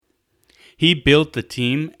He built the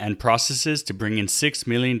team and processes to bring in $6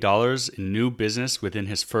 million in new business within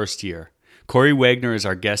his first year. Corey Wagner is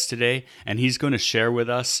our guest today, and he's going to share with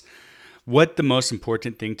us what the most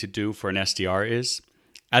important thing to do for an SDR is,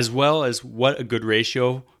 as well as what a good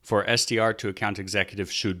ratio for SDR to account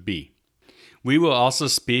executive should be. We will also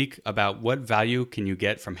speak about what value can you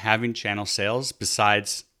get from having channel sales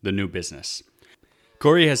besides the new business.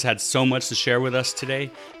 Corey has had so much to share with us today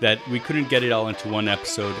that we couldn't get it all into one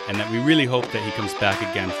episode, and that we really hope that he comes back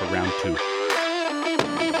again for round 2.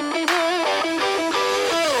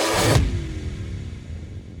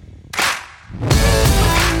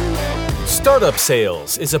 Startup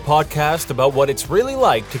Sales is a podcast about what it's really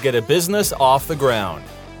like to get a business off the ground.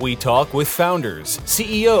 We talk with founders,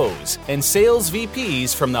 CEOs, and sales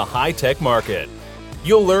VPs from the high-tech market.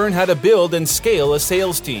 You'll learn how to build and scale a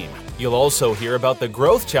sales team. You'll also hear about the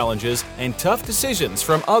growth challenges and tough decisions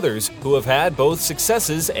from others who have had both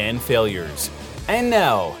successes and failures. And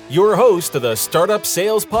now, your host of the Startup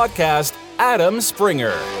Sales Podcast, Adam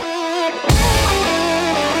Springer.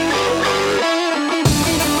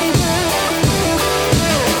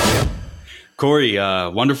 Corey,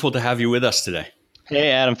 wonderful to have you with us today. Hey,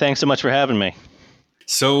 Adam. Thanks so much for having me.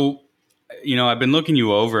 So, I've been looking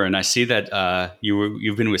you over, and I see that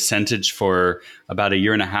you've been with Centage for about a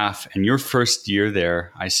year and a half. And your first year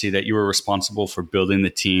there, I see that you were responsible for building the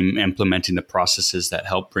team, implementing the processes that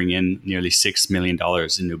helped bring in nearly $6 million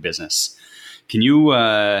in new business. Can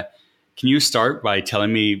you start by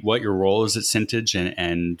telling me what your role is at Centage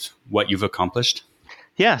and what you've accomplished?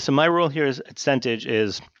 Yeah. So my role here at Centage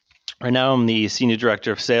is, right now I'm the senior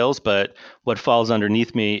director of sales, but what falls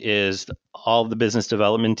underneath me is all of the business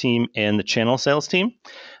development team and the channel sales team.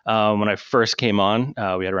 When I first came on,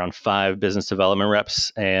 we had around 5 business development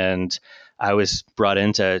reps, and I was brought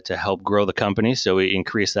in to help grow the company. So we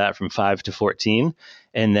increased that from 5 to 14,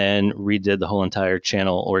 and then redid the whole entire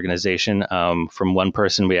channel organization. From one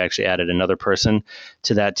person, we actually added another person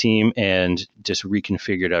to that team and just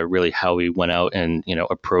reconfigured really how we went out and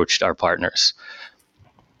approached our partners.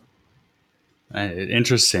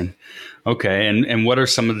 Interesting. Okay, and what are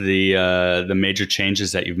some of the major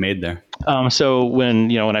changes that you've made there? So when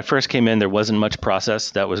I first came in, there wasn't much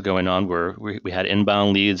process that was going on. We had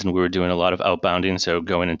inbound leads, and we were doing a lot of outbounding, so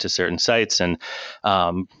going into certain sites and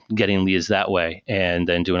getting leads that way, and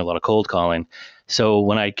then doing a lot of cold calling. So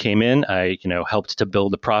when I came in, I helped to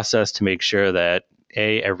build the process to make sure that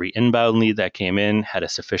every inbound lead that came in had a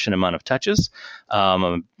sufficient amount of touches. I'm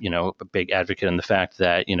a big advocate in the fact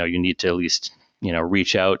that you need to at least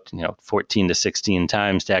reach out 14 to 16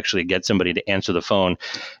 times to actually get somebody to answer the phone.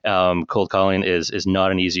 Cold calling is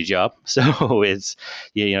not an easy job, so it's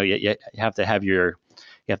you have to have your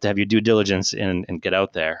due diligence and get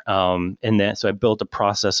out there. And then so I built a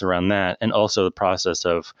process around that, and also the process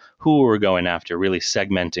of who we're going after, really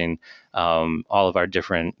segmenting all of our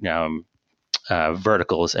different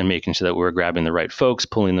verticals and making sure that we're grabbing the right folks,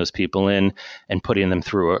 pulling those people in, and putting them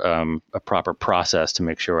through a proper process to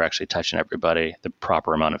make sure we're actually touching everybody the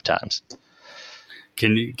proper amount of times.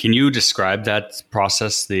 Can you describe that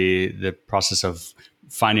process, the process of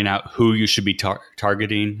finding out who you should be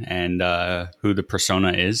targeting and who the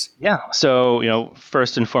persona is? Yeah. So,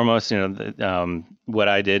 first and foremost, what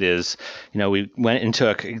I did is, we went and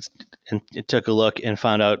took a look and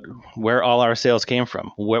found out where all our sales came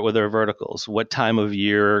from. What were their verticals? What time of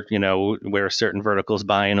year, where certain verticals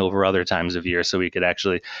buying over other times of year, so we could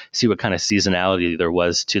actually see what kind of seasonality there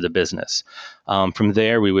was to the business. From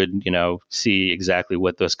there, we would, see exactly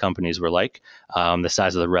what those companies were like, the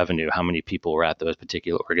size of the revenue, how many people were at those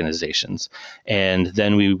particular organizations. And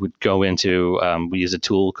then we would go into, we use a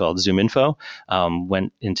tool called ZoomInfo,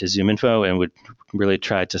 went into ZoomInfo and would really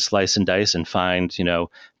try to slice and dice and find,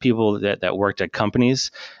 people that worked at companies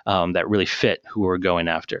that really fit who we're going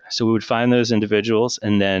after. So we would find those individuals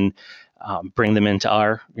and then bring them into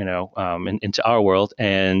our, into our world,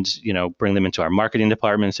 and bring them into our marketing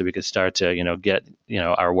department so we could start to get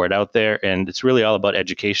our word out there. And it's really all about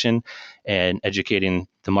education and educating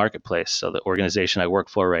the marketplace. So the organization I work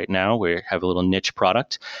for right now, we have a little niche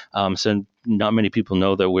product. So not many people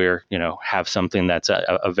know that we're have something that's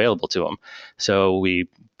available to them. So we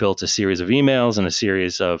built a series of emails and a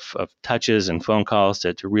series of touches and phone calls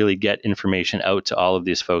to really get information out to all of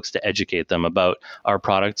these folks to educate them about our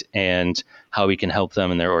product and how we can help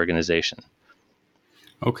them in their organization.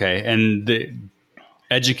 Okay. And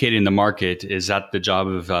educating the market, is that the job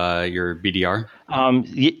of your BDR?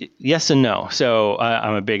 Yes and no. So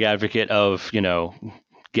I'm a big advocate of,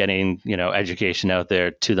 getting, education out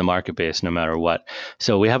there to the market base no matter what.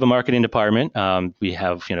 So we have a marketing department. We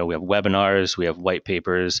have webinars, we have white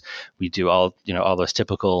papers, we do all those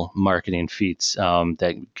typical marketing feats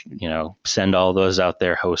that, send all those out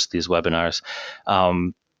there, host these webinars.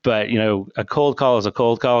 But a cold call is a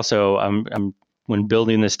cold call. So I'm when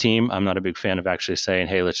building this team, I'm not a big fan of actually saying,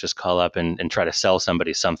 hey, let's just call up and try to sell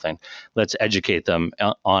somebody something. Let's educate them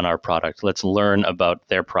on our product. Let's learn about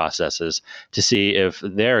their processes to see if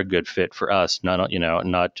they're a good fit for us,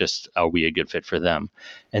 not just are we a good fit for them.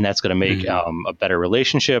 And that's going to make a better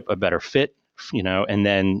relationship, a better fit, and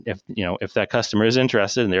then if that customer is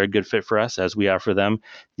interested and they're a good fit for us as we are for them,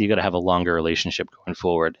 you got to have a longer relationship going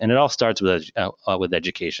forward. And it all starts with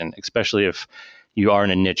education, especially if you are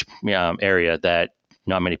in a niche area that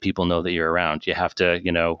not many people know that you're around. You have to,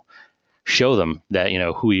 show them that,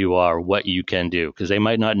 who you are, what you can do, because they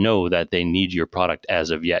might not know that they need your product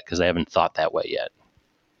as of yet, because they haven't thought that way yet.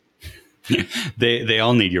 They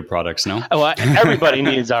all need your products, no? Well, everyone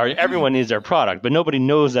needs our product, but nobody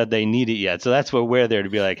knows that they need it yet. So that's what we're there to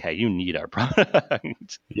be like, hey, you need our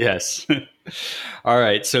product. Yes. All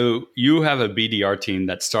right. So you have a BDR team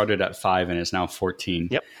that started at 5 and is now 14.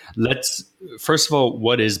 Yep. First of all,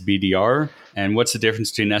 what is BDR and what's the difference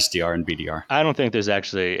between SDR and BDR? I don't think there's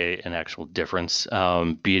actually an actual difference.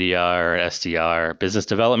 BDR, SDR, business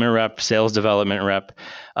development rep, sales development rep.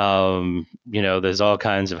 There's all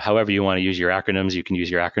kinds of, however you want to use your acronyms, you can use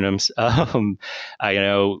your acronyms.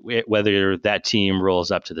 Whether that team rolls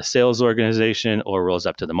up to the sales organization or rolls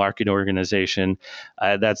up to the marketing organization,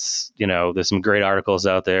 there's some great articles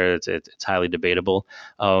out there. It's highly debatable.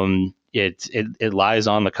 It lies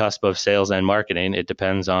on the cusp of sales and marketing. It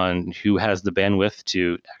depends on who has the bandwidth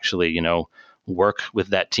to actually, work with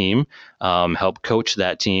that team, help coach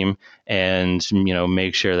that team, and,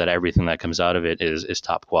 make sure that everything that comes out of it is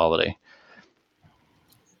top quality.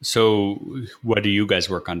 So what do you guys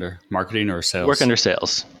work under? Marketing or sales? Work under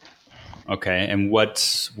sales. Okay. And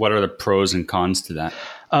what are the pros and cons to that?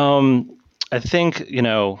 I think,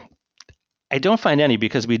 I don't find any,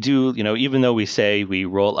 because we do, even though we say we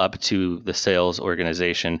roll up to the sales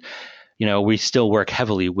organization, we still work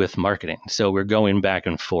heavily with marketing. So we're going back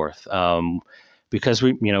and forth. Because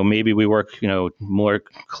maybe we work, more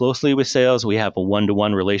closely with sales. We have a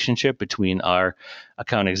one-to-one relationship between our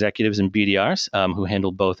account executives and BDRs who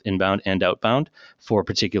handle both inbound and outbound for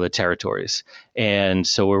particular territories. And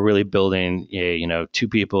so we're really building two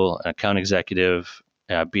people, an account executive,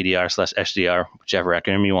 BDR/SDR, whichever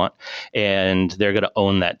acronym you want, and they're going to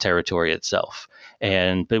own that territory itself.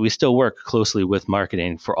 But we still work closely with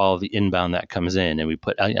marketing for all the inbound that comes in, and we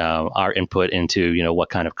put our input into what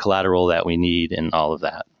kind of collateral that we need and all of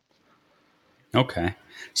that. Okay,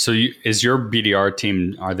 so is your BDR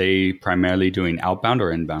team, are they primarily doing outbound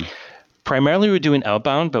or inbound? Primarily, we're doing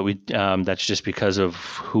outbound, but that's just because of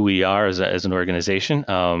who we are as an organization.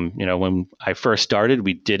 When I first started,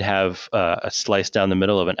 we did have a slice down the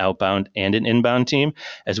middle of an outbound and an inbound team,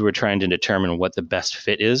 as we were trying to determine what the best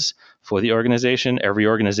fit is for the organization. Every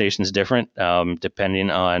organization is different,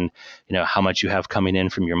 depending on how much you have coming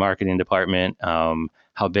in from your marketing department,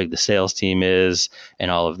 how big the sales team is,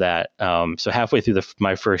 and all of that. So halfway through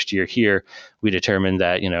my first year here, we determined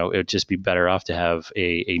that it would just be better off to have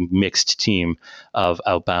a mixed team of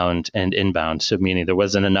outbound and inbound. So meaning there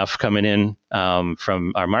wasn't enough coming in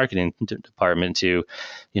from our marketing department to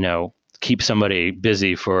keep somebody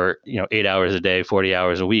busy for 8 hours a day, 40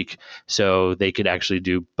 hours a week, so they could actually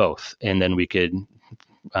do both, and then we could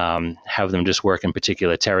have them just work in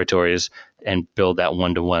particular territories and build that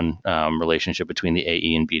one-to-one relationship between the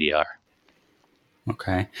AE and BDR.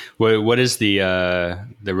 Okay. What is the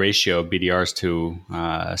ratio of BDRs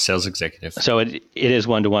to sales executives? So it is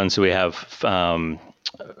one-to-one. So we have, I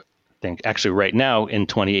think actually right now in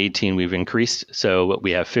 2018, we've increased. So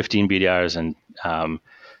we have 15 BDRs and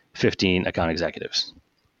 15 account executives.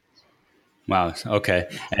 Wow. Okay.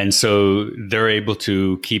 And so they're able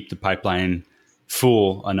to keep the pipeline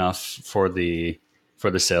full enough for the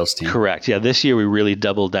sales team. Correct. Yeah. This year we really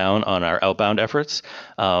doubled down on our outbound efforts.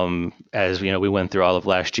 As we went through all of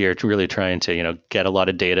last year to really trying to get a lot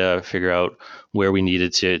of data, figure out where we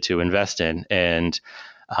needed to invest in, and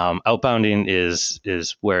outbounding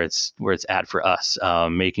is where it's at for us.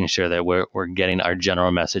 Making sure that we're getting our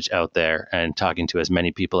general message out there and talking to as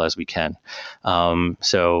many people as we can.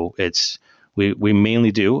 So we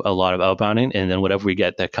mainly do a lot of outbounding, and then whatever we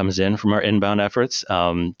get that comes in from our inbound efforts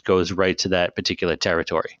goes right to that particular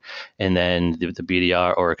territory. And then the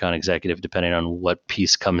BDR or account executive, depending on what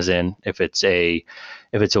piece comes in, if it's a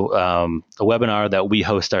webinar that we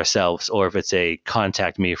host ourselves, or if it's a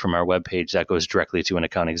contact me from our webpage, that goes directly to an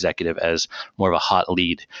account executive as more of a hot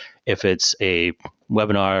lead. If it's a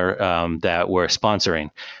webinar that we're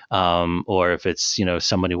sponsoring, or if it's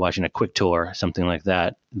somebody watching a quick tour, something like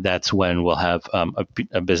that, that's when we'll have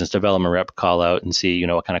a business development rep call out and see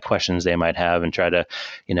what kind of questions they might have, and try to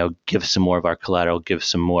give some more of our collateral, give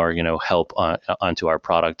some more help onto our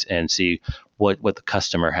product, and see what the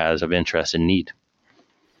customer has of interest and need.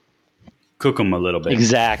 Cook them a little bit.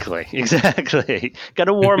 Exactly. Got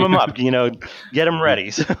to warm them up, get them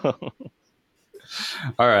ready. So.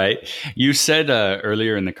 All right. You said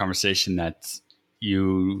earlier in the conversation that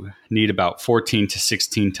you need about 14 to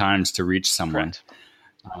 16 times to reach someone.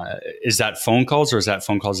 Is that phone calls, or is that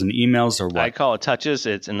phone calls and emails, or what? I call it touches.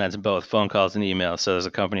 And that's both phone calls and emails. So there's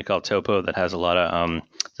a company called Topo that has a lot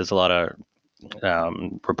of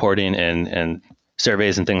reporting and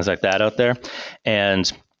surveys and things like that out there.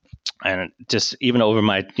 And just even over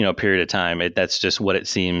my period of time, that's just what it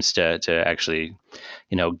seems to actually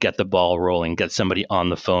get the ball rolling, get somebody on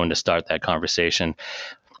the phone to start that conversation.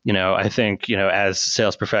 I think as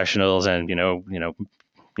sales professionals, and you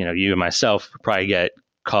and myself probably get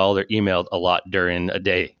called or emailed a lot during a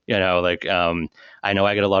day. I know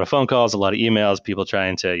I get a lot of phone calls, a lot of emails, people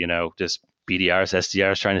trying to just BDRs,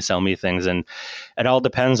 SDRs trying to sell me things. And it all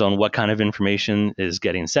depends on what kind of information is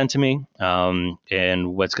getting sent to me,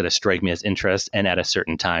 and what's going to strike me as interest, and at a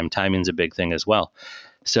certain time. Timing's a big thing as well.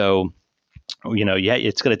 So,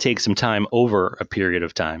 it's going to take some time over a period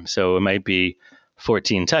of time. So it might be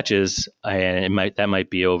 14 touches, and that might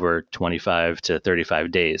be over 25 to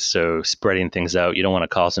 35 days. So spreading things out, you don't want to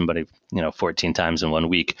call somebody, 14 times in 1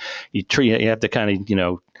 week. You have to kind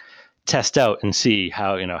of, test out and see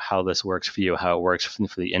how this works for you, how it works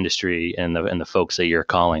for the industry and the folks that you're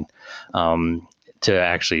calling, to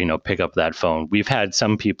actually pick up that phone. We've had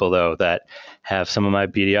some people though that have some of my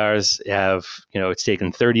BDRs have it's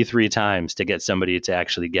taken 33 times to get somebody to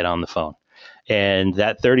actually get on the phone, and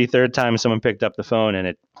that 33rd time someone picked up the phone,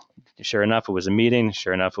 and sure enough it was a meeting,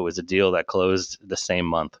 sure enough it was a deal that closed the same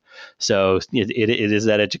month. So it is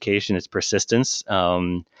that education, it's persistence.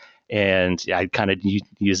 And I kind of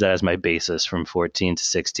use that as my basis from 14 to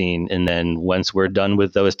 16. And then once we're done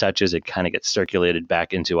with those touches, it kind of gets circulated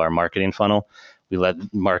back into our marketing funnel. We let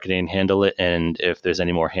marketing handle it. And if there's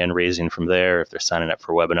any more hand raising from there, if they're signing up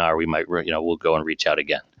for a webinar, we might, we'll go and reach out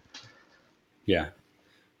again. Yeah.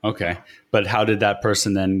 Okay. But how did that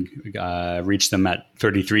person then reach them at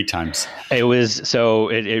 33 times?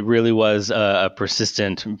 It really was a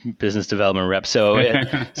persistent business development rep. So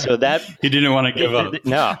that he didn't want to give up.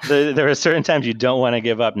 No, there are certain times you don't want to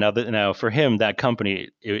give up. Now for him, that company,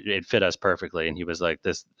 it fit us perfectly. And he was like,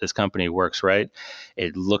 this company works right.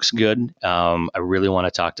 It looks good. I really want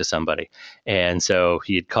to talk to somebody. And so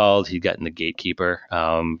he had called, he'd gotten the gatekeeper,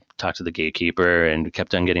 talked to the gatekeeper, and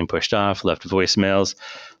kept on getting pushed off, left voicemails.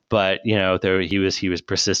 But he was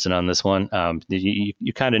persistent on this one.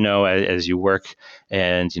 You kind of know as you work,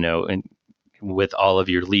 and with all of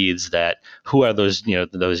your leads, that who are those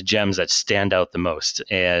those gems that stand out the most,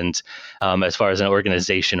 and as far as an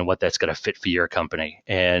organization and what that's going to fit for your company.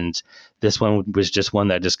 And this one was just one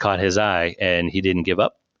that just caught his eye, and he didn't give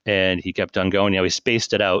up, and he kept on going. He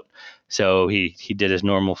spaced it out. So he did his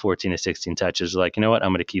normal 14 to 16 touches. Like, you know what? I'm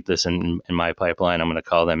going to keep this in my pipeline. I'm going to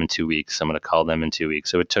call them in 2 weeks. I'm going to call them in 2 weeks.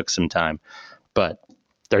 So it took some time, but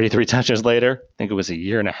 33 touches later, I think it was a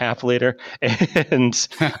year and a half later, and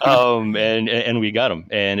we got them.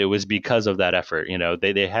 And it was because of that effort.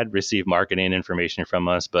 They had received marketing information from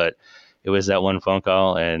us, but it was that one phone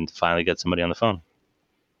call and finally get somebody on the phone.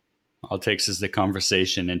 All it takes is the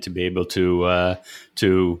conversation, and to be able to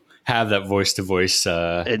have that voice to voice.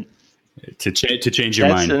 To change your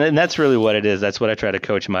mind. And that's really what it is. That's what I try to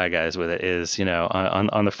coach my guys with. It is,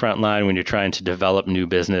 on the front line, when you're trying to develop new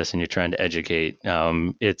business and you're trying to educate,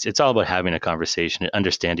 it's all about having a conversation and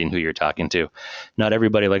understanding who you're talking to. Not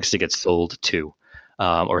everybody likes to get sold to,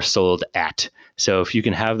 or sold at. So if you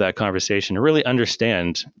can have that conversation and really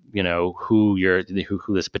understand, who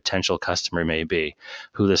this potential customer may be,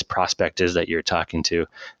 who this prospect is that you're talking to,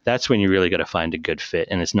 that's when you really got to find a good fit.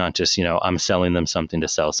 And it's not just, I'm selling them something to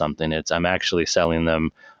sell something. It's I'm actually selling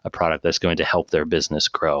them a product that's going to help their business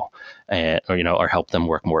grow, or help them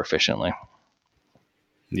work more efficiently.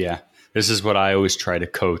 Yeah. This is what I always try to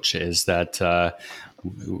coach, is that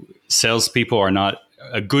salespeople are not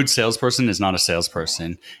a good salesperson is not a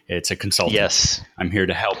salesperson. It's a consultant. Yes. I'm here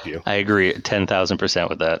to help you. I agree 10,000%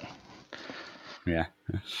 with that. Yeah.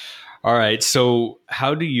 All right. So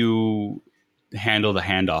how do you handle the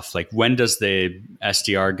handoff? Like, when does the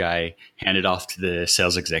SDR guy hand it off to the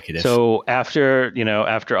sales executive? So after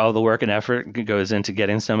all the work and effort goes into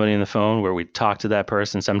getting somebody on the phone, where we talk to that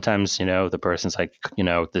person, sometimes, the person's like,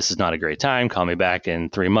 this is not a great time. Call me back in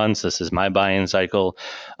 3 months. This is my buy-in cycle.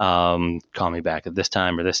 Call me back at this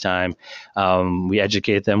time or this time. We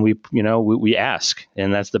educate them. We ask,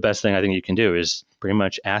 and that's the best thing I think you can do, is pretty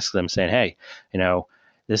much ask them, saying, hey,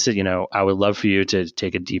 this is, I would love for you to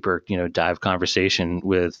take a deeper, dive conversation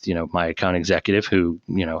with, my account executive who,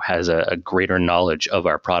 has a greater knowledge of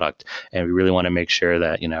our product. And we really want to make sure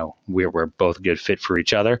that, we're both a good fit for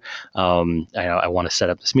each other. I want to set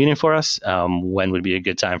up this meeting for us. When would be a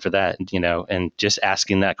good time for that? And just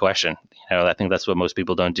asking that question. I think that's what most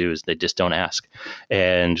people don't do, is they just don't ask.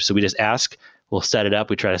 And so we just ask. We'll set it up.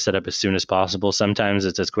 We try to set up as soon as possible. Sometimes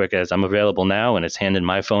it's as quick as, I'm available now, and it's handing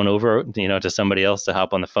my phone over, to somebody else to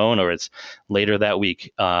hop on the phone, or it's later that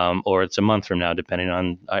week, or it's a month from now, depending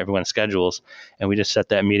on everyone's schedules. And we just set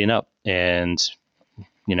that meeting up, and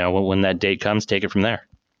when that date comes, take it from there.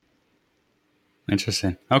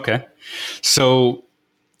 Interesting. Okay. So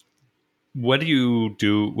what do you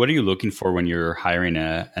do? What are you looking for when you're hiring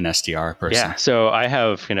an SDR person? Yeah. So I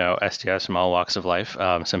have, SDRs from all walks of life.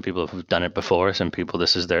 Some people have done it before. Some people,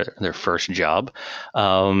 this is their first job.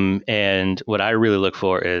 And what I really look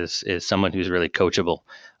for is someone who's really coachable.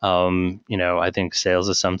 I think sales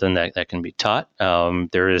is something that can be taught.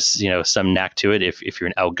 There is, some knack to it. If you're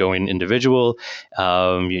an outgoing individual,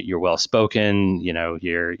 you're well spoken,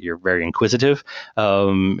 you're very inquisitive,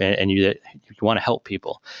 and you want to help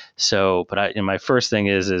people. So, but my first thing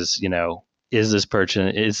is this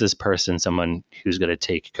person someone who's going to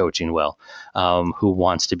take coaching well, who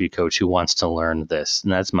wants to be coached, who wants to learn this?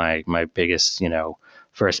 And that's my biggest,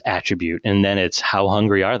 first attribute. And then it's, how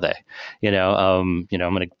hungry are they? I'm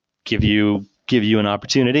going to give you an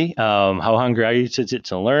opportunity. How hungry are you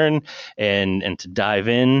to learn and to dive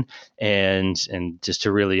in and just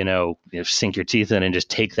to really, sink your teeth in and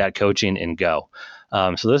just take that coaching and go.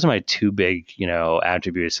 So those are my two big,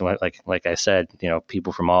 attributes. And like I said,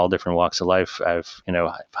 people from all different walks of life I've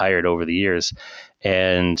hired over the years.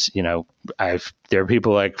 And, there are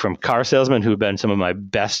people like from car salesmen who've been some of my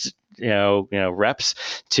best, reps,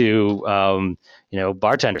 to,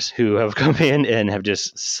 bartenders who have come in and have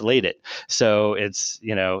just slayed it. So it's,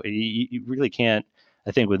 you really can't,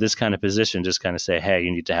 I think, with this kind of position, just kind of say, hey,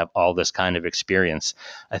 you need to have all this kind of experience.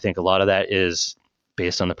 I think a lot of that is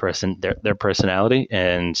based on the person, their personality,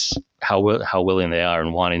 and how willing they are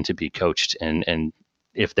and wanting to be coached, and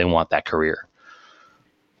if they want that career.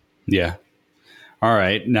 Yeah. All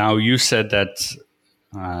right. Now, you said that,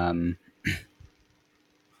 wow,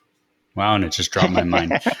 and it just dropped my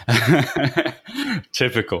mind.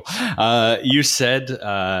 Typical. You said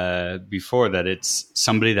before that it's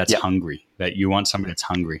somebody that's hungry, that you want somebody that's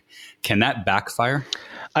hungry. Can that backfire?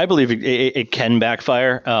 I believe it can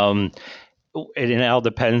backfire. It all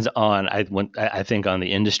depends on, I think, on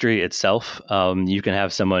the industry itself. You can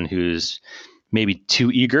have someone who's maybe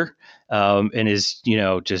too eager, and is,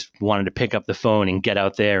 just wanted to pick up the phone and get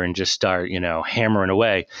out there and just start, hammering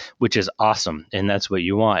away, which is awesome. And that's what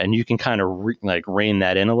you want. And you can kind of rein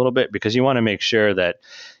that in a little bit, because you want to make sure that,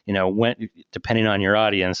 when, depending on your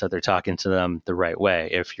audience, that they're talking to them the right way.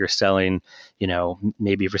 If you're selling,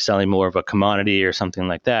 maybe if you're selling more of a commodity or something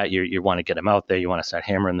like that, you want to get them out there. You want to start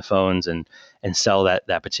hammering the phones and sell that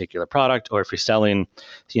particular product. Or if you're selling,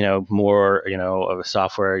 more, of a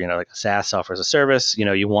software, like a SaaS, software as a service,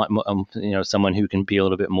 you want, someone who can be a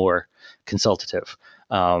little bit more consultative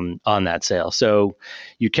on that sale. So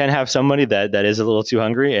you can have somebody that is a little too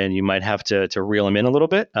hungry, and you might have to reel them in a little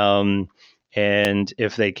bit. And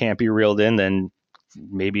if they can't be reeled in, then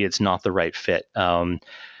maybe it's not the right fit.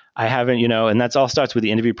 I haven't, and that's all starts with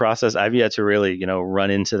the interview process. I've yet to really,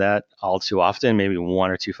 run into that all too often. Maybe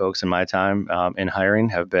one or two folks in my time in hiring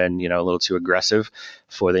have been, a little too aggressive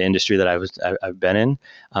for the industry that I've been in.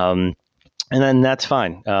 And then that's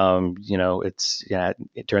fine. It's,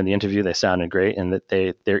 during the interview, they sounded great and that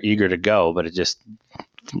they're eager to go, but it just,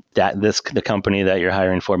 the company that you're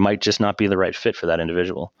hiring for might just not be the right fit for that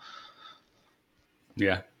individual.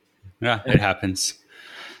 Yeah. Yeah, it happens.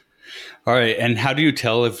 All right. And how do you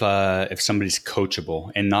tell if somebody's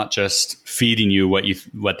coachable and not just feeding you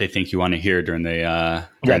what they think you want to hear during the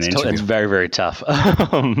interview? It's very, very tough.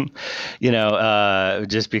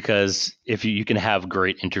 Just because if you can have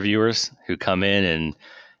great interviewers who come in and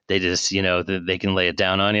they just, they can lay it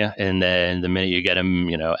down on you. And then the minute you get them,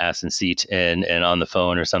 ass and seat and on the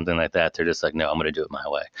phone or something like that, they're just like, no, I'm going to do it my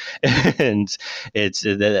way. And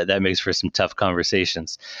that makes for some tough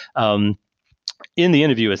conversations. In the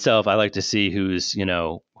interview itself, I like to see who's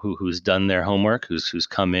done their homework, who's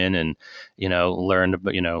come in and learned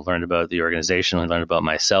about the organization, learned about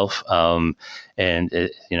myself, and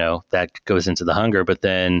that goes into the hunger. But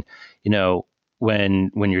then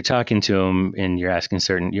when you're talking to them and you ask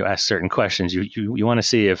certain questions, you want to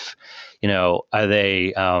see if are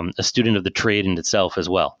they a student of the trade in itself as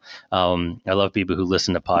well. I love people who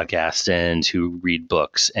listen to podcasts and who read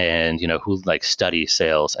books and who like study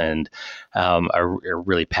sales and are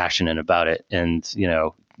really passionate about it. And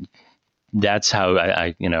that's how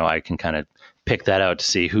I can kind of pick that out to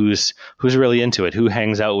see who's really into it, who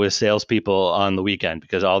hangs out with salespeople on the weekend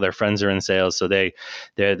because all their friends are in sales, so they're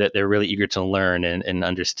really eager to learn and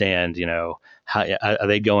understand. How are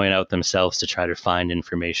they going out themselves to try to find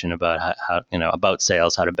information about how about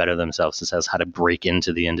sales, how to better themselves in sales, how to break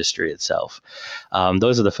into the industry itself.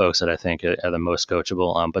 Those are the folks that I think are the most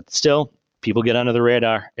coachable. But still, people get under the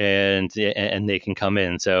radar and they can come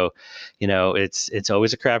in. So, it's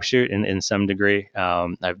always a crapshoot in some degree.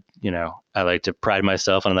 I like to pride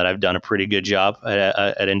myself on that. I've done a pretty good job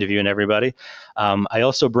at interviewing everybody. I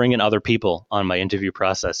also bring in other people on my interview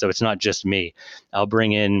process. So it's not just me. I'll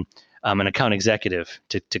bring in an account executive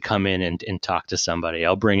to come in and talk to somebody.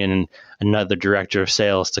 I'll bring in another director of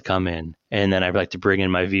sales to come in. And then I'd like to bring in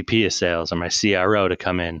my VP of sales or my CRO to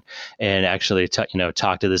come in and actually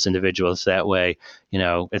talk to this individual. So that way,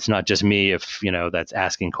 it's not just me that's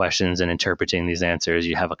asking questions and interpreting these answers.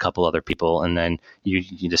 You have a couple other people and then you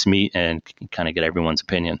just meet and kind of get everyone's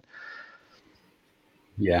opinion.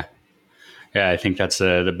 Yeah. Yeah, I think that's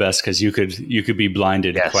the best because you could be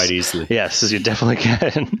blinded quite easily. Yes, you definitely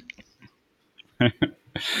can. All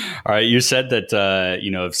right. You said that,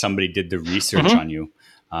 if somebody did the research on you,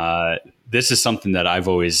 this is something that I've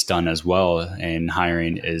always done as well in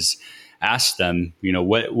hiring is ask them,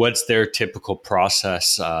 what's their typical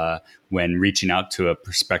process when reaching out to a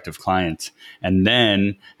prospective client, and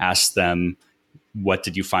then ask them, what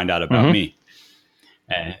did you find out about me?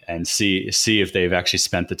 And see if they've actually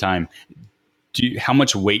spent the time. How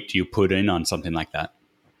much weight do you put in on something like that?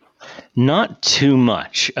 Not too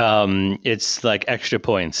much. It's like extra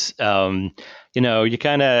points. You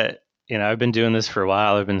kind of, I've been doing this for a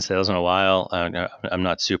while. I've been in sales in a while. I'm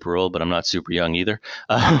not super old, but I'm not super young either.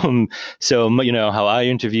 So, how I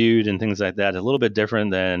interviewed and things like that is a little bit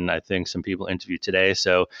different than I think some people interview today.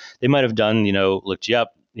 So they might have done, looked you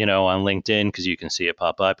up, on LinkedIn because you can see it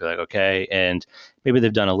pop up. You're like, okay. And maybe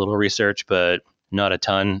they've done a little research, but not a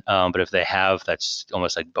ton. But if they have, that's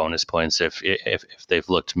almost like bonus points. If they've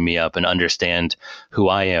looked me up and understand who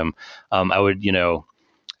I am, I would,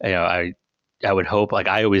 I would hope, like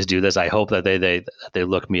I always do this. I hope that they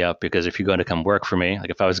look me up, because if you're going to come work for me, like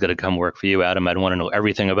if I was going to come work for you, Adam, I'd want to know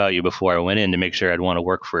everything about you before I went in to make sure I'd want to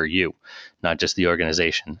work for you, not just the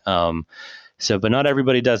organization. But not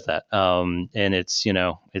everybody does that. And it's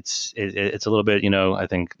a little bit, I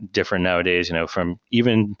think different nowadays, from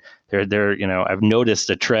even I've noticed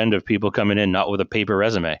a trend of people coming in not with a paper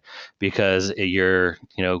resume, because you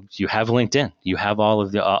have LinkedIn, you have all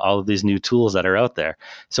of these new tools that are out there.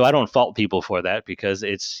 So I don't fault people for that, because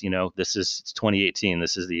it's 2018,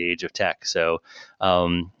 this is the age of tech. So,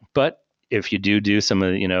 but if you do some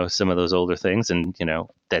of those older things, and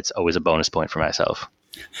that's always a bonus point for myself.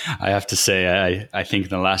 I have to say, I think in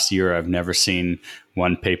the last year, I've never seen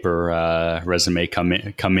one paper resume come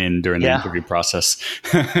in during the interview process.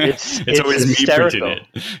 It's always hysterical. Me printing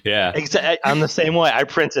it. Yeah, exactly. I'm the same way. I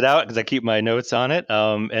print it out because I keep my notes on it.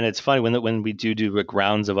 And it's funny when we do like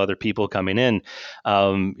rounds of other people coming in,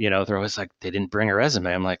 they're always like, they didn't bring a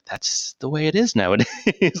resume. I'm like, that's the way it is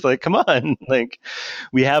nowadays. Like, come on, like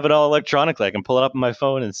we have it all electronically. I can pull it up on my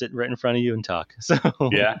phone and sit right in front of you and talk. So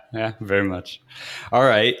yeah, very much. All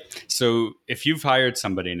right. So if you've hired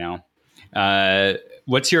somebody now,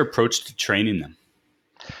 what's your approach to training them?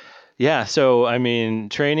 Yeah. So, I mean,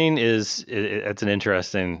 training it's an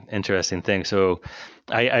interesting thing. So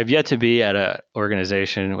I've yet to be at an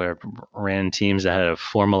organization where I ran teams that had a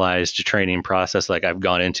formalized training process. Like I've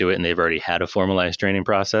gone into it and they've already had a formalized training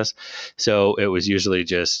process. So it was usually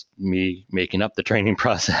just me making up the training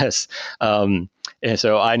process. And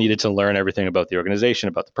so I needed to learn everything about the organization,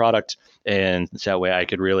 about the product. And that way I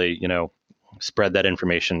could really, spread that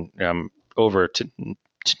information over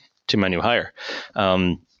to my new hire.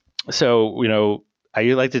 So what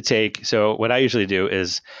I usually do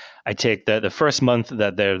is I take the first month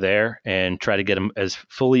that they're there and try to get them as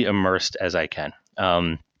fully immersed as I can.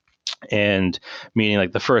 And meaning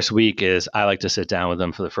like the first week is I like to sit down with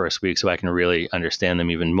them for the first week so I can really understand them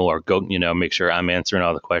even more. Go, make sure I'm answering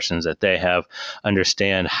all the questions that they have,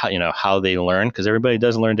 understand how they learn, because everybody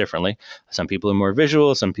does learn differently. Some people are more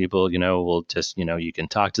visual. Some people, will just, you can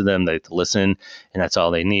talk to them, they listen, and that's all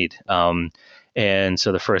they need. And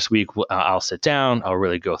so the first week I'll sit down, I'll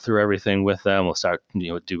really go through everything with them. We'll start,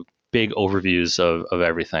 do big overviews of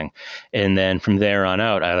everything. And then from there on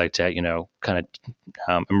out, I like to, kind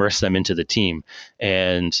of immerse them into the team.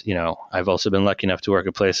 And, I've also been lucky enough to work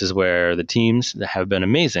at places where the teams have been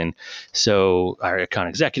amazing. So our account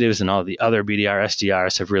executives and all the other BDR,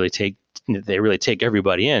 SDRs have really take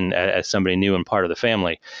everybody in as somebody new and part of the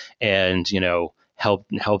family, and,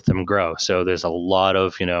 help them grow. So there's a lot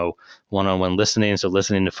of, one-on-one listening. So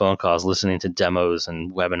listening to phone calls, listening to demos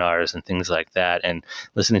and webinars and things like that, and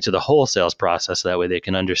listening to the whole sales process. So that way they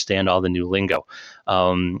can understand all the new lingo.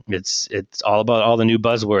 It's all about all the new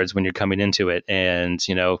buzzwords when you're coming into it, and,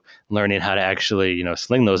 learning how to actually,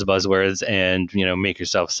 sling those buzzwords and, make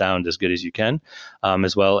yourself sound as good as you can,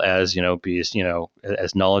 as well as, be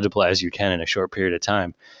as knowledgeable as you can in a short period of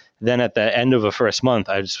time. Then at the end of a first month,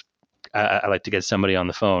 I like to get somebody on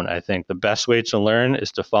the phone. I think the best way to learn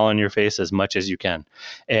is to fall on your face as much as you can.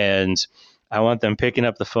 And I want them picking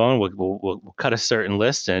up the phone. We'll cut a certain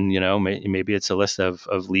list, and, maybe it's a list of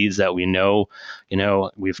leads that we know,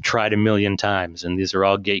 we've tried a million times, and these are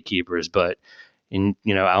all gatekeepers, but I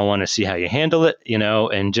want to see how you handle it,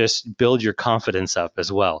 and just build your confidence up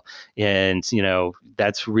as well. And,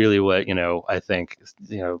 that's really what, I think,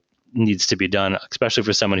 needs to be done, especially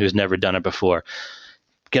for someone who's never done it before.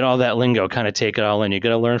 Get all that lingo, kind of take it all in. You're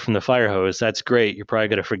going to learn from the fire hose. That's great. You're probably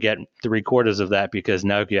going to forget 3/4 of that, because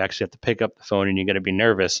now you actually have to pick up the phone and you're going to be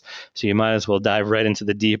nervous. So you might as well dive right into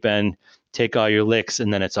the deep end, take all your licks,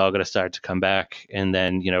 and then it's all going to start to come back. And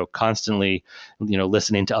then, constantly,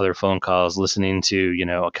 listening to other phone calls, listening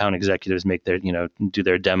to, account executives make their, do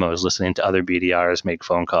their demos, listening to other BDRs make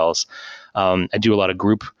phone calls. I do a lot of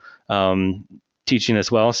group teaching as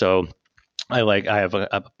well. So I have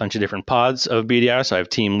a bunch of different pods of BDR. So I have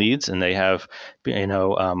team leads, and they have,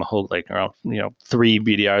 a whole, around, 3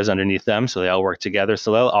 BDRs underneath them. So they all work together.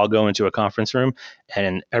 So they'll all go into a conference room,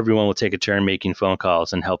 and everyone will take a turn making phone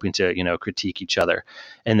calls and helping to, critique each other.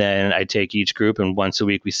 And then I take each group, and once a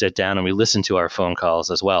week we sit down and we listen to our phone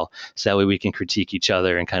calls as well. So that way we can critique each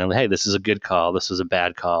other and kind of, hey, this is a good call, this was a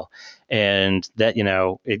bad call. And that,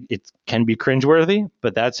 it can be cringeworthy,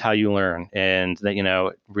 but that's how you learn. And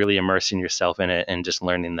that, really immersing yourself in it and just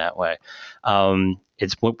learning that way.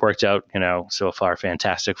 It's worked out, so far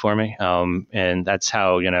fantastic for me. And that's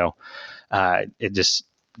how, it just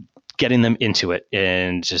getting them into it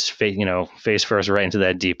and just face first right into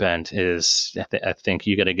that deep end is, I think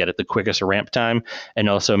you got to get it the quickest ramp time, and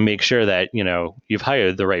also make sure that, you've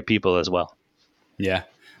hired the right people as well. Yeah.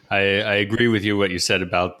 I agree with you. What you said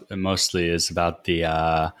about mostly is about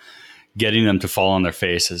the getting them to fall on their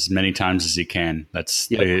face as many times as you can. That's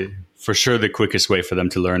for sure the quickest way for them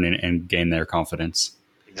to learn and gain their confidence.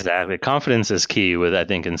 Exactly. Confidence is key I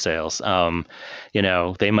think in sales.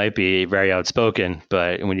 They might be very outspoken,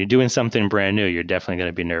 but when you're doing something brand new, you're definitely going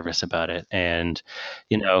to be nervous about it. And,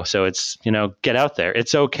 so it's, get out there.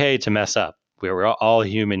 It's okay to mess up. We're all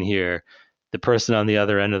human here. The person on the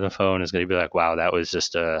other end of the phone is going to be like, wow, that was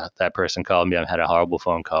just that person called me. I had a horrible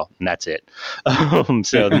phone call, and that's it.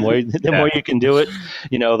 So the more you can do it,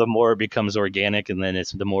 the more it becomes organic, and then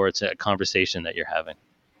the more it's a conversation that you're having.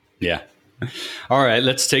 Yeah. All right.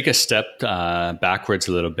 Let's take a step backwards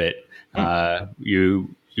a little bit. You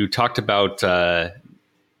talked about that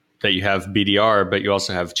you have BDR, but you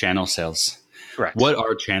also have channel sales. Correct. What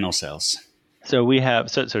are channel sales? So we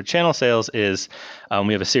have so channel sales is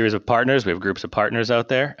we have a series of partners. We have groups of partners out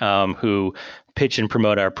there who pitch and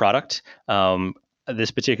promote our product.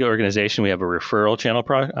 This particular organization, we have a referral channel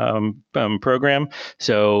program.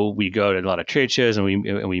 So we go to a lot of trade shows, and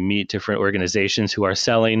we meet different organizations who are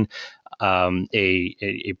selling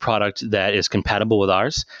a product that is compatible with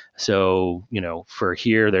ours. So for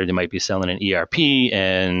here, they might be selling an ERP,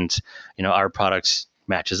 and our products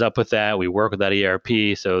matches up with that. We work with that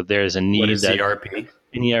ERP. So there's a need. What is ERP?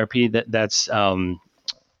 An ERP that's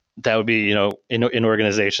that would be in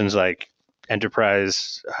organizations like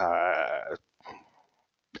enterprise. I'm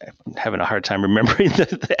having a hard time remembering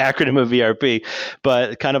the acronym of ERP,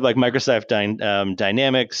 but kind of like Microsoft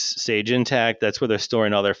Dynamics, Sage Intacct. That's where they're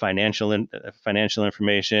storing all their financial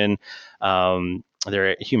information,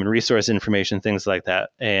 their human resource information, things like that.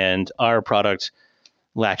 And our product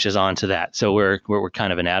latches onto that. So we're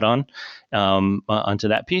kind of an add-on onto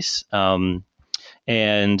that piece. And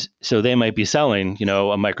And so they might be selling, a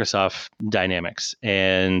Microsoft Dynamics,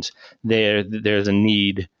 and there's a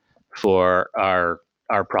need for our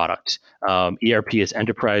product. ERP is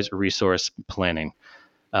Enterprise Resource Planning.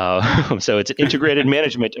 So it's integrated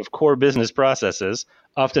management of core business processes,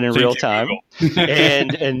 often in real time,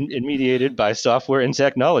 and mediated by software and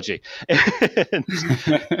technology. And,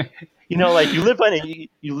 like you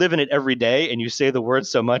live in it every day, and you say the word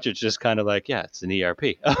so much, it's just kind of like, yeah, it's an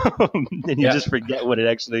ERP, and you just forget what it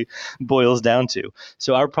actually boils down to.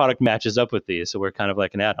 So our product matches up with these. So we're kind of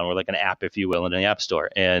like an add-on, we're like an app, if you will, in an app store,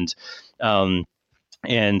 and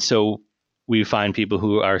so we find people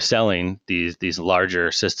who are selling these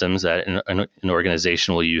larger systems that an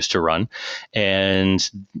organization will use to run,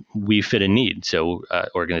 and we fit a need. So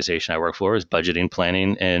organization I work for is budgeting,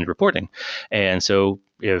 planning, and reporting. And so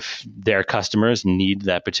if their customers need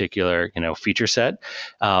that particular feature set,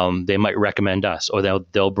 they might recommend us, or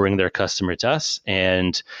they'll bring their customer to us.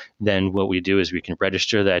 And then what we do is we can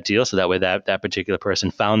register that deal, so that way that particular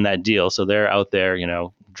person found that deal. So they're out there,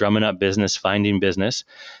 drumming up business, finding business.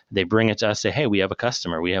 They bring it to us, say, hey, we have a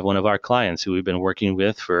customer. We have one of our clients who we've been working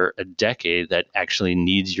with for a decade that actually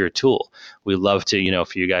needs your tool. We'd love to,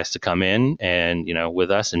 for you guys to come in and,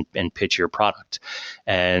 with us and pitch your product.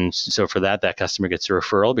 And so for that customer gets a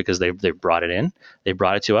referral because they brought it in, they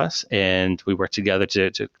brought it to us, and we work together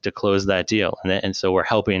to close that deal. And so we're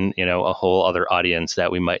helping, a whole other audience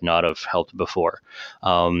that we might not have helped before.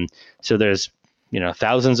 So there's,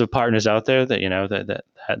 thousands of partners out there that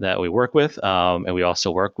that we work with, and we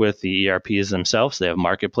also work with the ERPs themselves. They have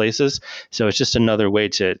marketplaces, so it's just another way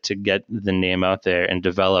to get the name out there and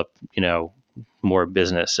develop, more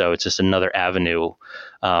business. So it's just another avenue,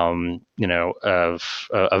 of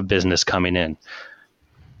business coming in.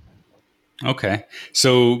 Okay.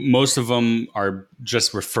 So most of them are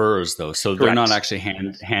just referrers, though. So Correct. They're not actually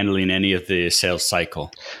handling any of the sales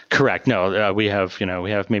cycle. Correct. No, we have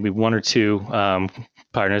maybe one or two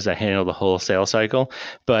partners that handle the whole sales cycle.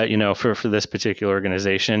 But, for this particular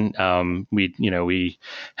organization, we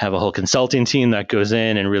have a whole consulting team that goes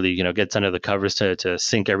in and really, gets under the covers to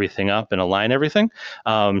sync everything up and align everything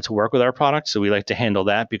to work with our product. So we like to handle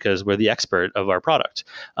that because we're the expert of our product.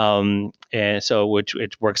 And so which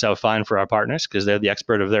it works out fine for our partners because they're the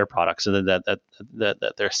expert of their products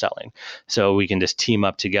that they're selling. So we can just team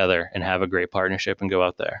up together and have a great partnership and go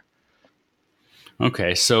out there.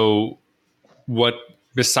 Okay. So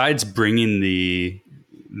besides bringing the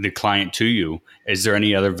client to you, is there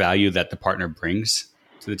any other value that the partner brings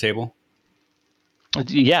to the table?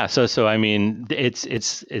 Yeah. So I mean,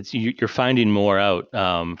 it's you're finding more out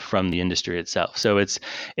from the industry itself. So it's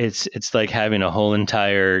like having a whole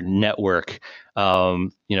entire network,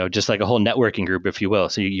 just like a whole networking group, if you will.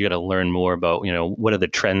 So you got to learn more about, what are the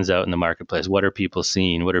trends out in the marketplace? What are people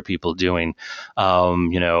seeing? What are people doing?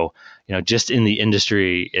 Just in the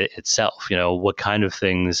industry itself, what kind of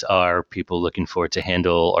things are people looking for to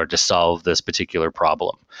handle or to solve this particular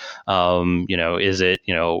problem? Is it,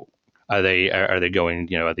 are they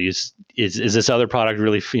going, are these, is this other product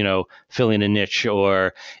really, filling a niche,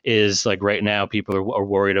 or is like right now people are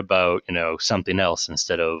worried about, something else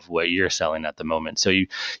instead of what you're selling at the moment. So you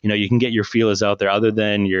can get your feelers out there other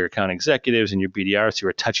than your account executives and your BDRs who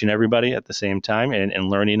are touching everybody at the same time and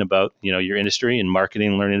learning about, your industry and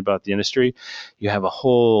marketing, learning about the industry. You have a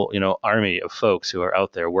whole, army of folks who are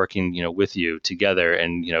out there working, with you together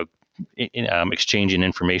and, exchanging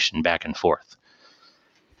information back and forth.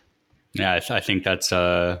 Yeah, I think that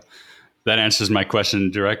answers my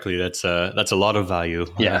question directly. That's a lot of value.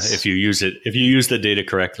 Yes. If you use the data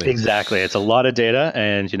correctly. Exactly. It's a lot of data,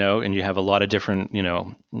 and you have a lot of different,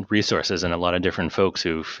 resources and a lot of different folks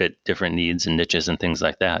who fit different needs and niches and things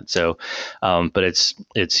like that. So, but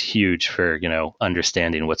it's huge for,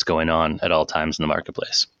 understanding what's going on at all times in the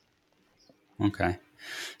marketplace. Okay.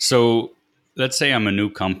 So let's say I'm a new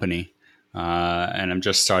company, and I'm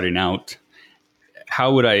just starting out.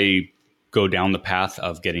 How would I go down the path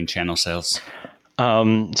of getting channel sales?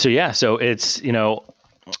 So it's,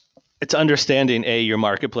 it's understanding your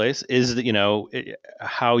marketplace is,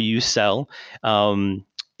 how you sell.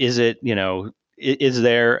 Is it, is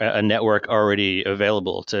there a network already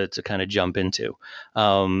available to kind of jump into?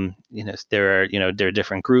 There are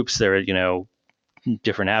different groups, there are,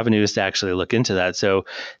 different avenues to actually look into that. So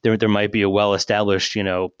there might be a well-established,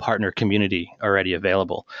 partner community already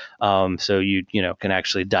available. So you can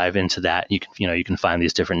actually dive into that. You can find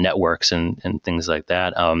these different networks and things like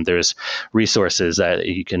that. There's resources that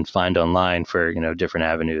you can find online for, different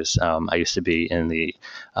avenues. I used to be in the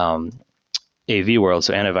AV world,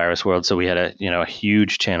 so antivirus world. So we had a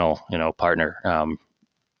huge channel, partner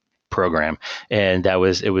program, and it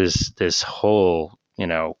was this whole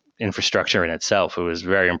infrastructure in itself. It was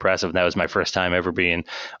very impressive. That was my first time ever being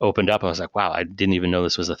opened up. I was like, wow, I didn't even know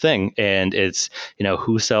this was a thing. And it's,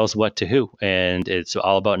 who sells what to who. And it's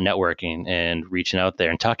all about networking and reaching out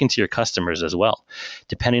there and talking to your customers as well,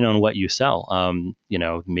 depending on what you sell.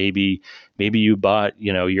 Maybe you bought,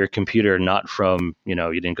 your computer not from, you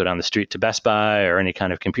didn't go down the street to Best Buy or any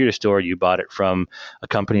kind of computer store. You bought it from a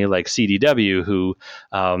company like CDW who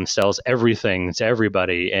sells everything to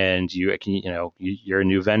everybody, and you're a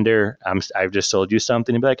new vendor. I've just sold you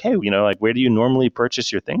something, and be like, hey, where do you normally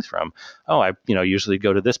purchase your things from? Oh, I usually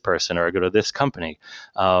go to this person or I go to this company,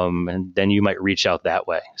 and then you might reach out that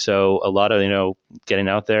way. So a lot of getting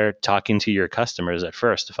out there, talking to your customers at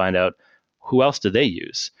first to find out who else do they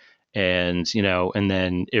use, and and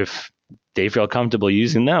then if they feel comfortable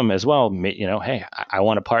using them as well, hey, I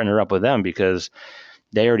want to partner up with them because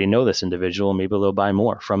they already know this individual. Maybe they'll buy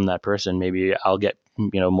more from that person. Maybe I'll get,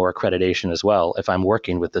 more accreditation as well if I'm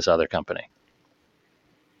working with this other company.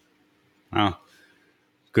 Wow.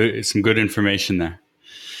 Good. Some good information there.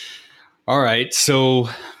 All right. So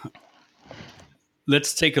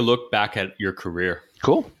let's take a look back at your career.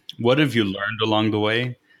 Cool. What have you learned along the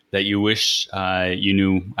way that you wish you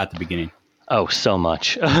knew at the beginning? Oh, so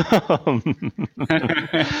much.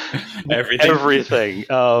 Everything.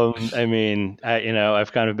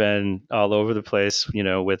 I've kind of been all over the place,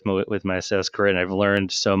 with my sales career, and I've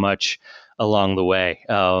learned so much along the way.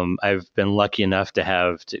 I've been lucky enough to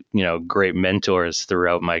have, great mentors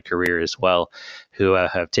throughout my career as well, who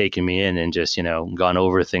have taken me in and just, gone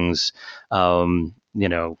over things,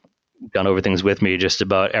 with me, just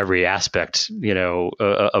about every aspect,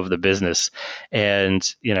 of the business.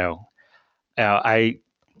 And,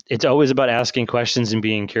 it's always about asking questions and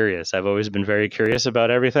being curious. I've always been very curious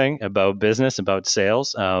about everything, about business, about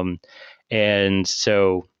sales. And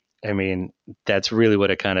so, that's really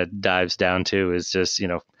what it kind of dives down to, is just,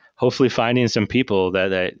 hopefully finding some people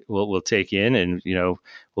that will take you in and,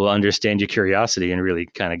 will understand your curiosity and really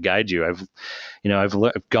kind of guide you. I've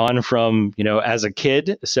gone from, as a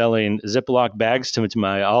kid selling Ziploc bags to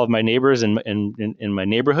all of my neighbors in my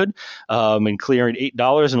neighborhood, and clearing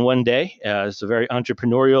 $8 in one day. It's a very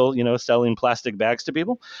entrepreneurial, selling plastic bags to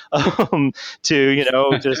people, to,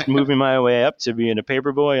 just moving my way up to being a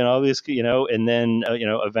paper boy and all these, and then,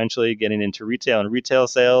 eventually getting into retail and retail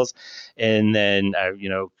sales. And then,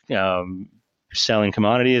 selling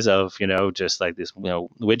commodities of, just like this,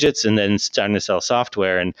 widgets, and then starting to sell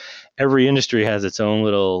software. And every industry has its own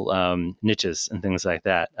little niches and things like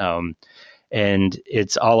that. And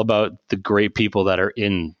it's all about the great people that are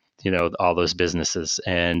in, all those businesses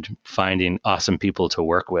and finding awesome people to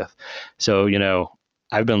work with. So,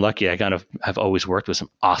 I've been lucky. I kind of have always worked with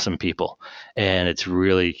some awesome people, and it's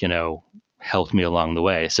really, helped me along the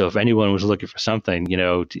way. So if anyone was looking for something,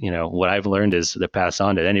 what I've learned is to pass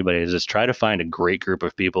on to anybody is just try to find a great group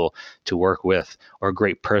of people to work with, or a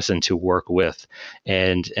great person to work with,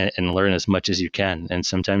 and learn as much as you can. And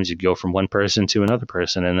sometimes you go from one person to another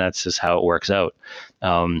person, and that's just how it works out.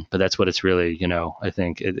 But that's what it's really, I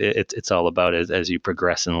think it's all about as you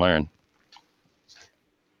progress and learn.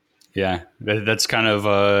 Yeah, that's kind of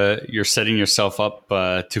you're setting yourself up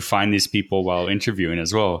to find these people while interviewing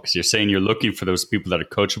as well, because you're saying you're looking for those people that are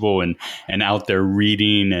coachable and out there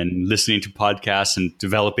reading and listening to podcasts and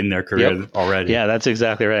developing their career already. Yeah, that's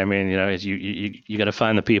exactly right. You got to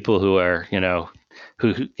find the people who are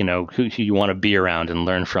who you want to be around and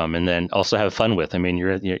learn from, and then also have fun with.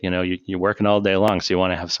 You're working all day long, so you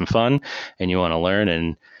want to have some fun and you want to learn.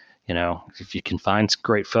 And if you can find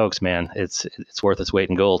great folks, man, it's worth its weight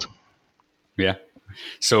in gold. Yeah.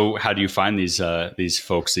 So how do you find these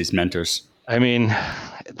folks, these mentors?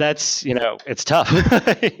 That's, it's tough.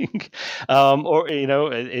 Or,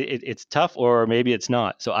 it's tough, or maybe it's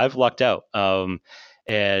not. So I've lucked out.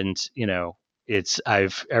 And,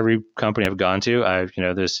 every company I've gone to,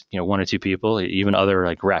 there's, one or two people, even other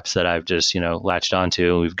like reps that I've just, latched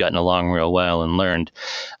onto. We've gotten along real well and learned.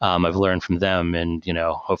 I've learned from them, and,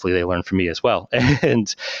 hopefully they learn from me as well.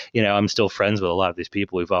 And, I'm still friends with a lot of these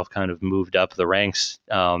people. We've all kind of moved up the ranks.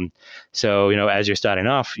 So, as you're starting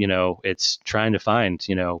off, it's trying to find,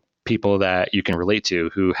 people that you can relate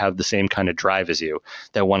to, who have the same kind of drive as you,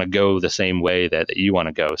 that want to go the same way that you want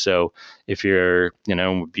to go. So if you're,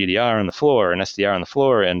 BDR on the floor, an SDR on the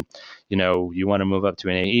floor, and, you want to move up to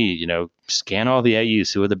an AE, scan all the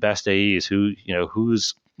AEs, who are the best AEs,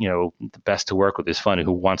 who's the best to work with, is fun,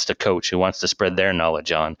 who wants to coach, who wants to spread their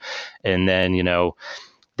knowledge on. And then,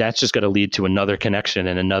 that's just going to lead to another connection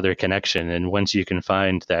and another connection. And once you can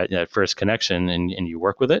find that first connection and you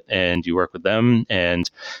work with it and you work with them, and,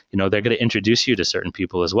 they're going to introduce you to certain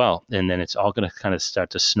people as well. And then it's all going to kind of start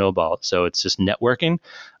to snowball. So it's just networking,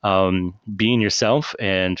 being yourself,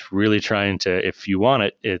 and really trying to, if you want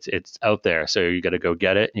it, it's out there. So you got to go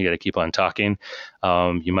get it. You got to keep on talking.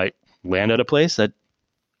 You might land at a place that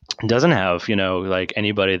doesn't have, like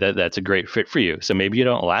anybody that's a great fit for you. So maybe you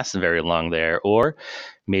don't last very long there, or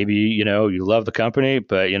maybe, you love the company,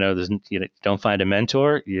 but, you don't find a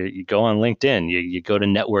mentor. You go on LinkedIn, you go to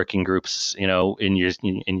networking groups, in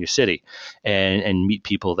your city, and meet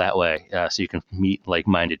people that way. So you can meet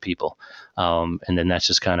like-minded people. And then that's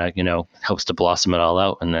just kind of, helps to blossom it all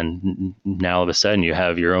out. And then now all of a sudden you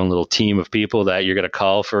have your own little team of people that you're going to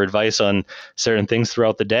call for advice on certain things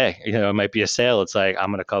throughout the day. It might be a sale. It's like,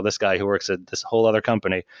 I'm going to call this guy who works at this whole other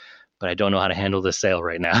company, but I don't know how to handle this sale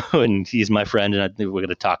right now. And he's my friend, and we're going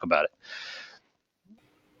to talk about it.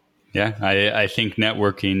 Yeah, I think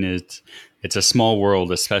networking it's a small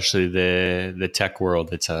world, especially the tech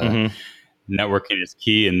world. It's networking is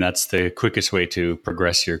key, and that's the quickest way to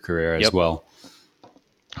progress your career as well.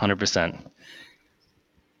 100%.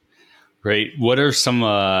 Great. What are some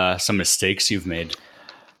mistakes you've made?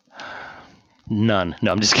 None.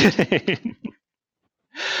 No, I'm just kidding.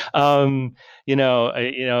 I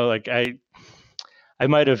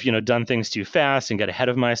might have, done things too fast and got ahead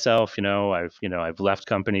of myself. I've left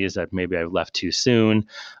companies that maybe I've left too soon.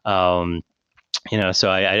 So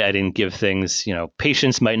I didn't give things,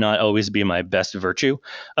 patience might not always be my best virtue.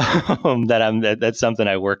 That's something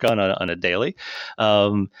I work on a daily.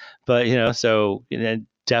 But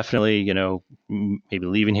definitely, maybe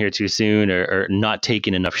leaving here too soon, or not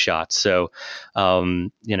taking enough shots. So,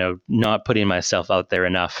 not putting myself out there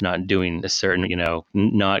enough, not doing a certain,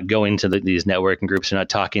 not going to these networking groups, or not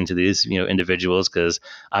talking to these, individuals, because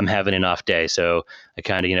I'm having an off day. So I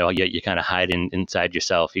kind of, you kind of hide inside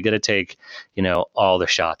yourself. You got to take, all the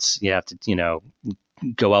shots. You have to,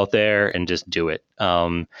 go out there and just do it.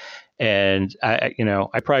 And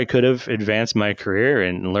I probably could have advanced my career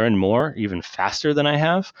and learned more even faster than I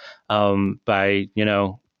have, by,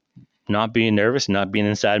 not being nervous, not being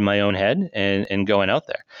inside my own head, and going out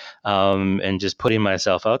there, and just putting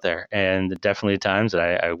myself out there. And definitely times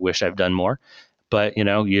that I wish I've done more, but you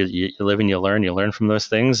live and you learn from those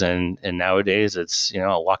things. And nowadays it's,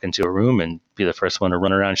 I'll walk into a room and be the first one to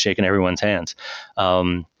run around shaking everyone's hands.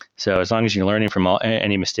 So as long as you're learning from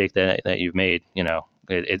any mistake that you've made,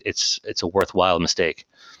 it's a worthwhile mistake.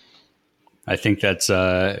 I think that's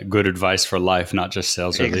good advice for life, not just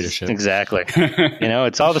sales or leadership. Exactly.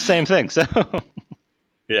 It's all the same thing. So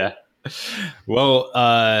yeah. Well,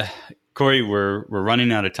 Corey, we're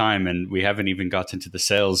running out of time, and we haven't even gotten to the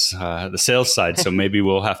sales side. So maybe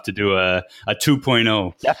we'll have to do a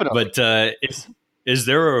 2.0. Definitely. But is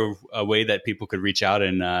there a way that people could reach out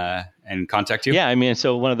and contact you? Yeah, I mean,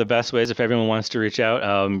 so one of the best ways, if everyone wants to reach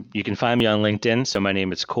out, you can find me on LinkedIn. So my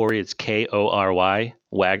name is Corey. It's Kory Wagner,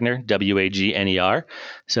 Wagner.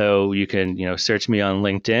 So you can, search me on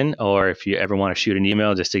LinkedIn, or if you ever want to shoot an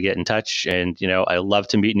email just to get in touch. And, I love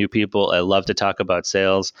to meet new people. I love to talk about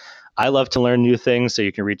sales. I love to learn new things. So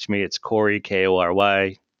you can reach me. It's Corey, Kory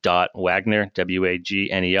 .Wagner, Wagner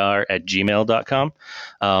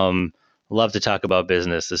 @gmail.com. Love to talk about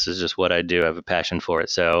business. This is just what I do. I have a passion for it.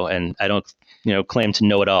 So, and I don't, claim to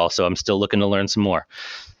know it all. So I'm still looking to learn some more.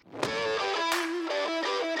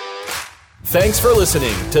 Thanks for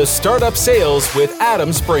listening to Startup Sales with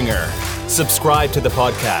Adam Springer. Subscribe to the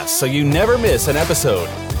podcast so you never miss an episode.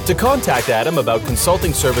 To contact Adam about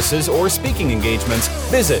consulting services or speaking engagements,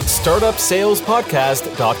 visit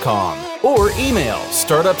startupsalespodcast.com or email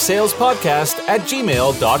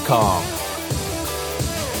startupsalespodcast@gmail.com.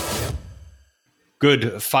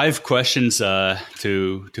 Good. 5 questions to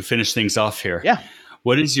finish things off here. Yeah.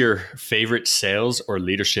 What is your favorite sales or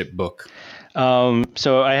leadership book?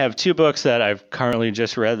 So I have 2 books that I've currently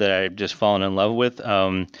just read that I've just fallen in love with.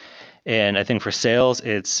 And I think for sales,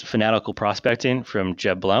 it's Fanatical Prospecting from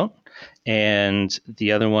Jeb Blount. And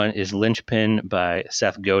the other one is Linchpin by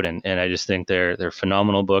Seth Godin. And I just think they're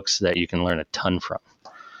phenomenal books that you can learn a ton from.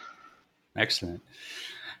 Excellent.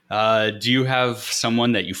 Do you have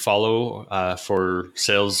someone that you follow for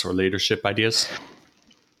sales or leadership ideas?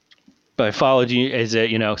 By follow, is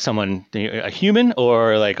it, someone, a human,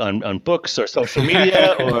 or like on books or social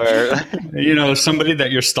media, or somebody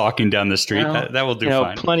that you're stalking down the street? That will do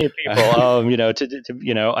fine. Plenty of people.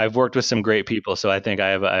 I've worked with some great people, so I think I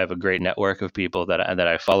have a great network of people that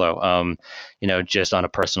I follow. Just on a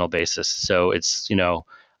personal basis. So it's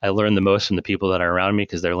I learn the most from the people that are around me,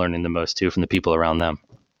 because they're learning the most too from the people around them.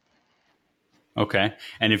 Okay.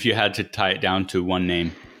 And if you had to tie it down to one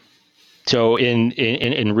name? So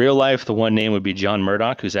in real life, the one name would be John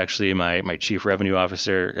Murdoch, who's actually my chief revenue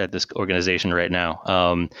officer at this organization right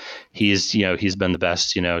now. He's been the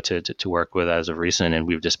best, to work with as of recent, and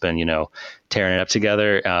we've just been, tearing it up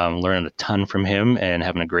together, learning a ton from him and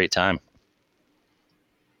having a great time.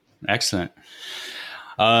 Excellent.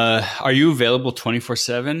 Are you available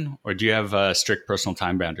 24/7, or do you have strict personal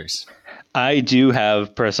time boundaries? I do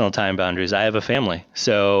have personal time boundaries. I have a family.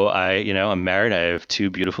 So I'm married. I have two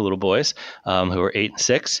beautiful little boys who are 8 and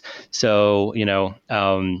 6. So,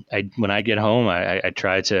 when I get home, I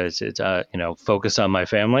try to focus on my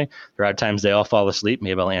family. There are times they all fall asleep.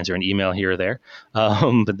 Maybe I'll answer an email here or there,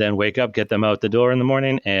 but then wake up, get them out the door in the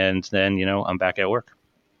morning, and then, I'm back at work.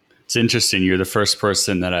 It's interesting. You're the first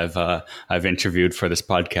person that I've interviewed for this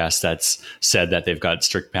podcast that's said that they've got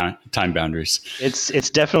strict time boundaries. It's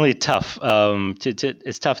definitely tough.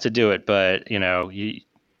 It's tough to do it, but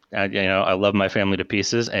I love my family to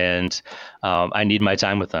pieces, and I need my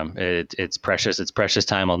time with them. It's precious. It's precious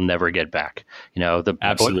time I'll never get back.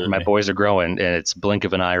 Absolutely. My boys are growing, and it's blink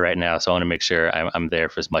of an eye right now. So I want to make sure I'm there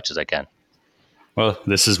for as much as I can. Well,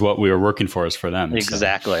 this is what we were working for, is for them.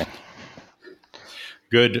 Exactly. So.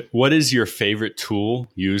 Good. What is your favorite tool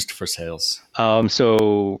used for sales?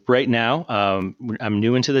 So right now, I'm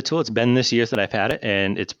new into the tool. It's been this year that I've had it,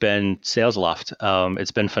 and it's been SalesLoft.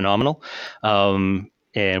 It's been phenomenal.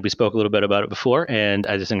 And we spoke a little bit about it before, and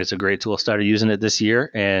I just think it's a great tool. I started using it this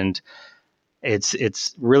year, and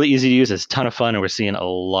it's really easy to use. It's a ton of fun, and we're seeing a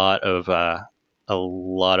lot of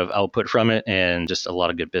output from it, and just a lot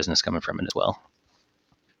of good business coming from it as well.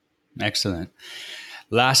 Excellent.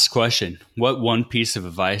 Last question. What one piece of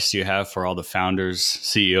advice do you have for all the founders,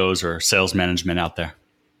 CEOs, or sales management out there?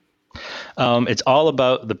 It's all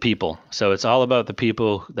about the people. So it's all about the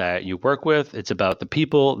people that you work with. It's about the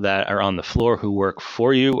people that are on the floor who work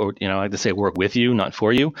for you, or, I like to say work with you, not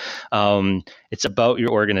for you. It's about your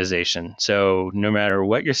organization. So no matter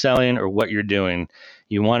what you're selling or what you're doing,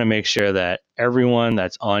 you want to make sure that everyone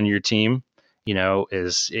that's on your team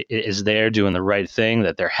is there doing the right thing,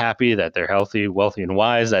 that they're happy, that they're healthy, wealthy, and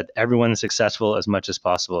wise, that everyone's successful as much as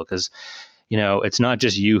possible. Because, it's not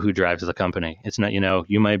just you who drives the company. It's not,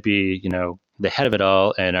 you might be, the head of it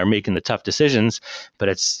all and are making the tough decisions, but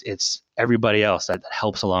it's everybody else that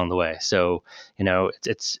helps along the way. So,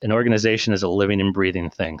 it's an organization is a living and breathing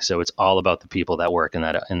thing. So it's all about the people that work in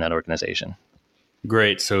that organization.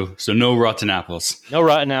 Great. So no rotten apples. No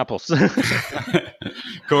rotten apples.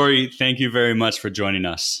 Corey, thank you very much for joining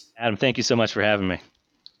us. Adam, thank you so much for having me.